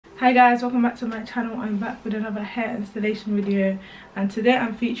Hi guys, welcome back to my channel. I'm back with another hair installation video, and today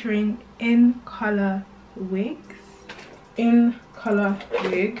I'm featuring Incolorwig.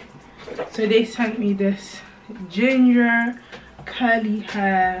 So they sent me this ginger curly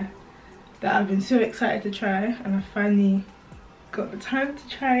hair that I've been so excited to try, and I finally got the time to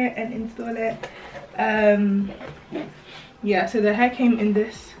try it and install it. Yeah, so the hair came in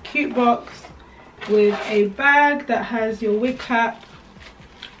this cute box with a bag that has your wig cap,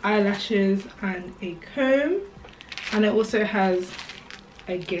 eyelashes and a comb, and it also has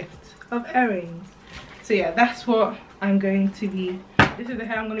a gift of earrings. So yeah, that's what I'm going to be, this is the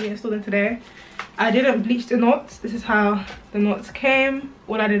hair I'm going to be installing today. I didn't bleach the knots. This is how the knots came.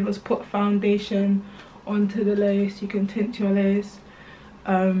 All I did was put foundation onto the lace. You can tint your lace.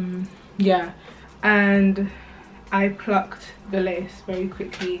 Yeah, and I plucked the lace very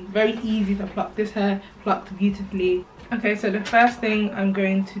quickly. Very easy to pluck. This hair plucked beautifully. Okay, so the first thing I'm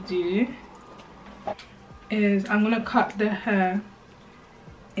going to do is I'm going to cut the hair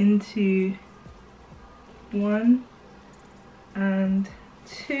into 1 and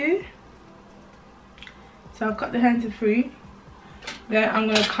 2. So I'll cut the hair into 3. Then I'm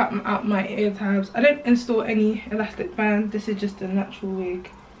going to cut out my ear tabs. I don't install any elastic band. This is just a natural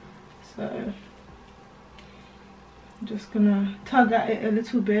wig. So I'm just going to tug at it a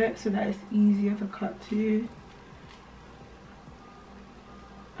little bit so that it's easier to cut too.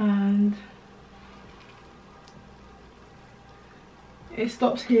 And it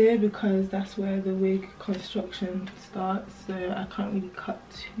stops here because that's where the wig construction starts, so I can't really cut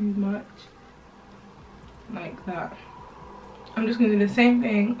too much like that. I'm just going to do the same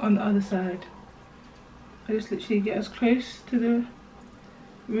thing on the other side. I just literally get as close to the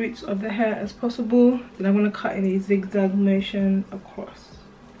roots of the hair as possible, then I'm going to cut in a zigzag motion across.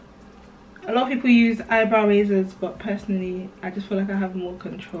 A lot of people use eyebrow razors, but personally I just feel like I have more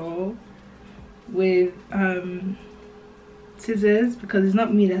control with scissors, because it's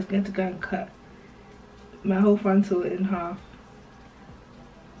not me that's going to go and cut my whole frontal in half,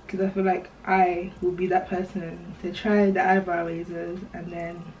 because I feel like I will be that person to try the eyebrow razors and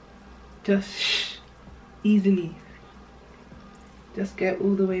then just easily just get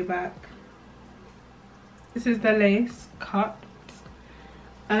all the way back. This is the lace cut.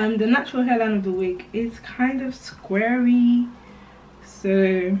 The natural hairline of the wig is kind of squarey,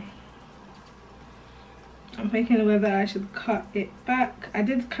 so I'm thinking whether I should cut it back. I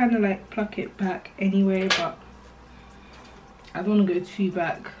did kind of like pluck it back anyway, but I don't want to go too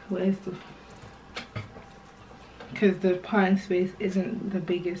back. Where's the, because the parting space isn't the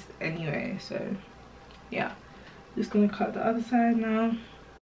biggest anyway. So yeah, just gonna cut the other side now.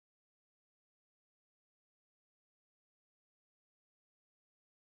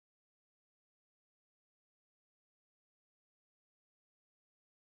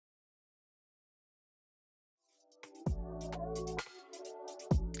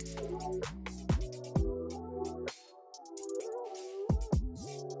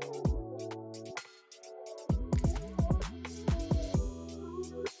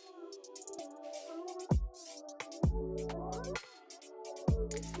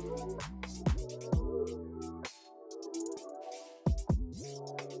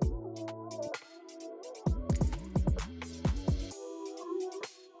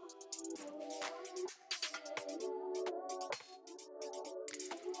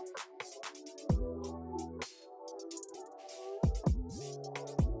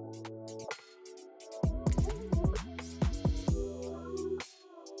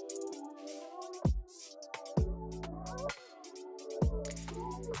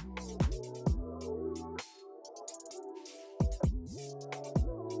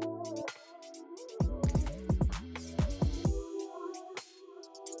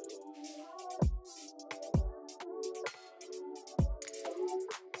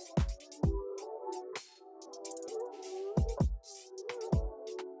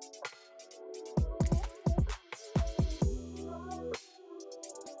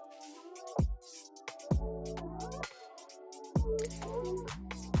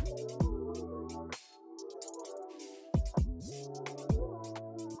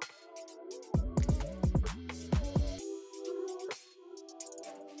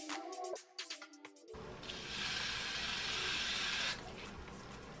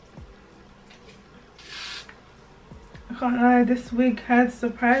 I can't lie, this wig has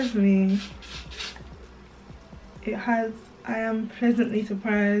surprised me. It has. I am pleasantly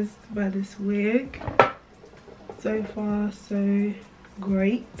surprised by this wig. So far so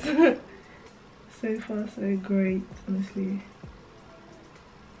great. So far so great, honestly.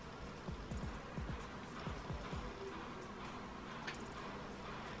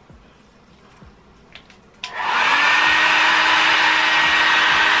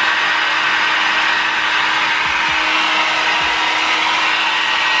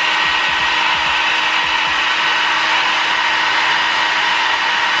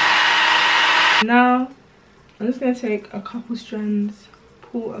 Now I'm just going to take a couple strands,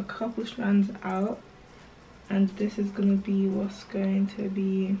 pull a couple strands out, and this is going to be what's going to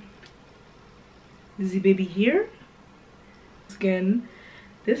be the baby hair. Skin.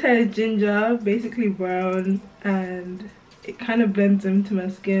 This hair is ginger, basically brown, and it kind of blends into my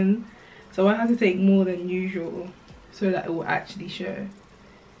skin, so I have to take more than usual so that it will actually show.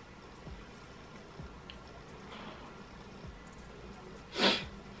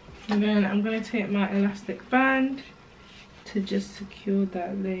 And then I'm going to take my elastic band to just secure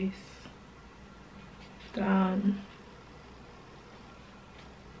that lace down.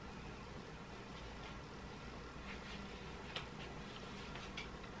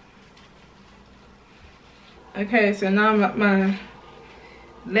 Okay, so now my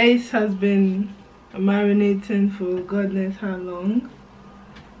lace has been marinating for God knows how long.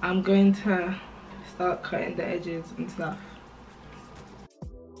 I'm going to start cutting the edges and stuff.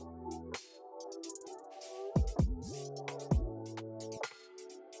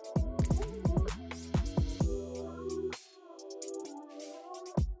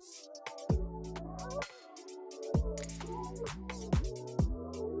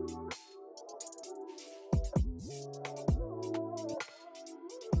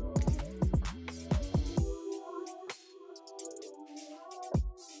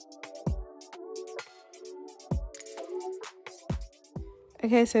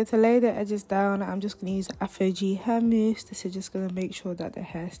 Okay, so to lay the edges down, I'm just going to use Afro G hair mousse. This is just going to make sure that the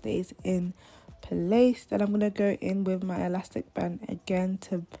hair stays in place. Then I'm going to go in with my elastic band again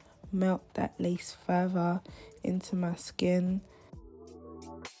to melt that lace further into my skin.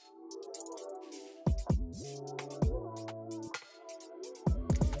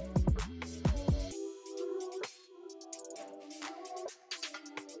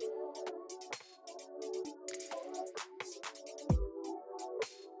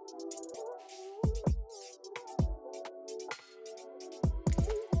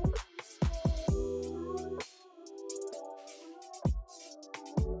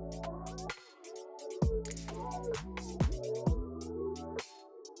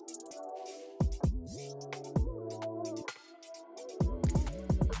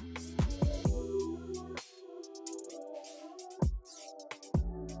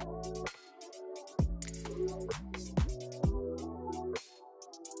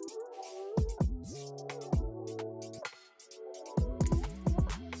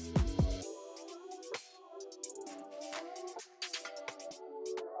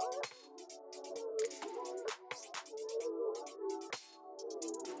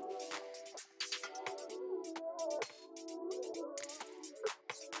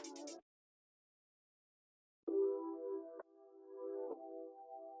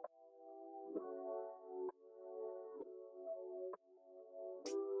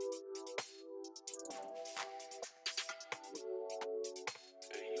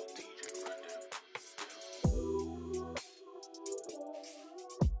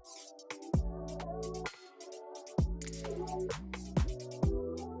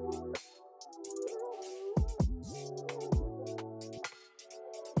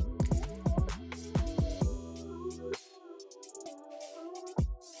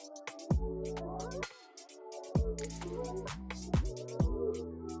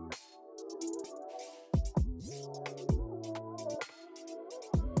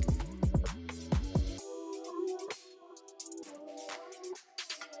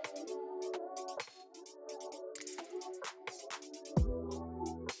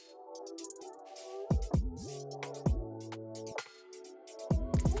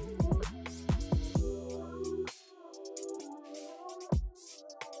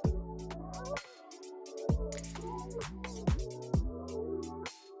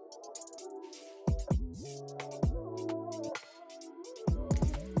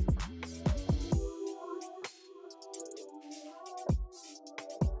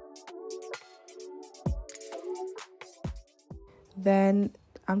 Then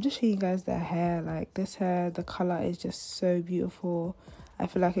I'm just showing you guys the hair. Like this hair, the color is just so beautiful. I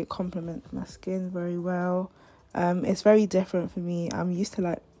feel like it complements my skin very well. It's very different for me. I'm used to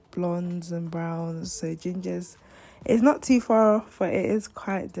like blondes and browns, so gingers, it's not too far off, but it is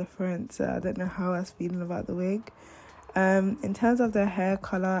quite different. So I don't know how I was feeling about the wig. In terms of the hair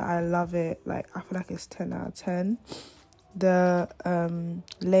color, I love it. Like I feel like it's 10 out of 10. The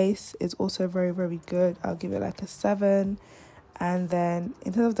lace is also very, very good. I'll give it like a 7. And then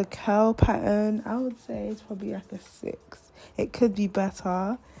in terms of the curl pattern, I would say it's probably like a 6. It could be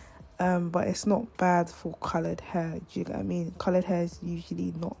better, but it's not bad for coloured hair. Do you get what I mean? Coloured hair is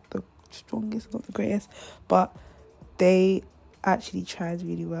usually not the strongest, not the greatest, but they actually tried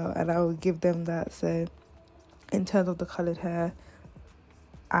really well, and I will give them that. So in terms of the coloured hair,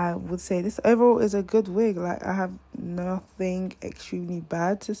 I would say this overall is a good wig. Like, I have nothing extremely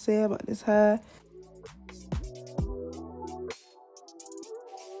bad to say about this hair.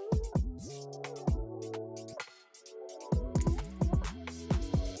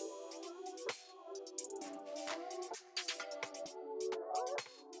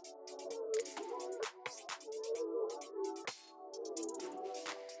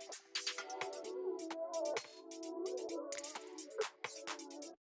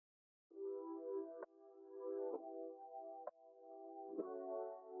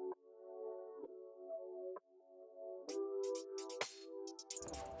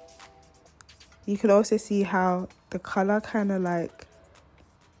 You can also see how the colour kind of like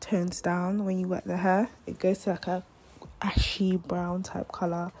tones down when you wet the hair. It goes to like a ashy brown type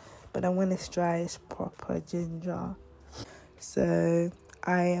colour, but then when it's dry, it's proper ginger. So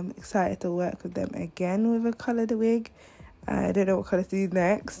I am excited to work with them again with a coloured wig. I don't know what colour to do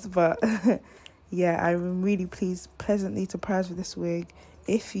next, but yeah, I'm really pleasantly surprised with this wig.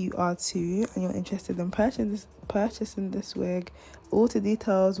 If you are too and you're interested in purchasing this wig, all the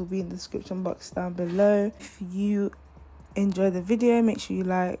details will be in the description box down below. If you enjoyed the video, make sure you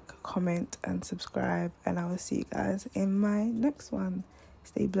like, comment and subscribe, and I will see you guys in my next one.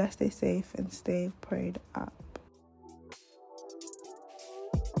 Stay blessed, stay safe and stay prayed up.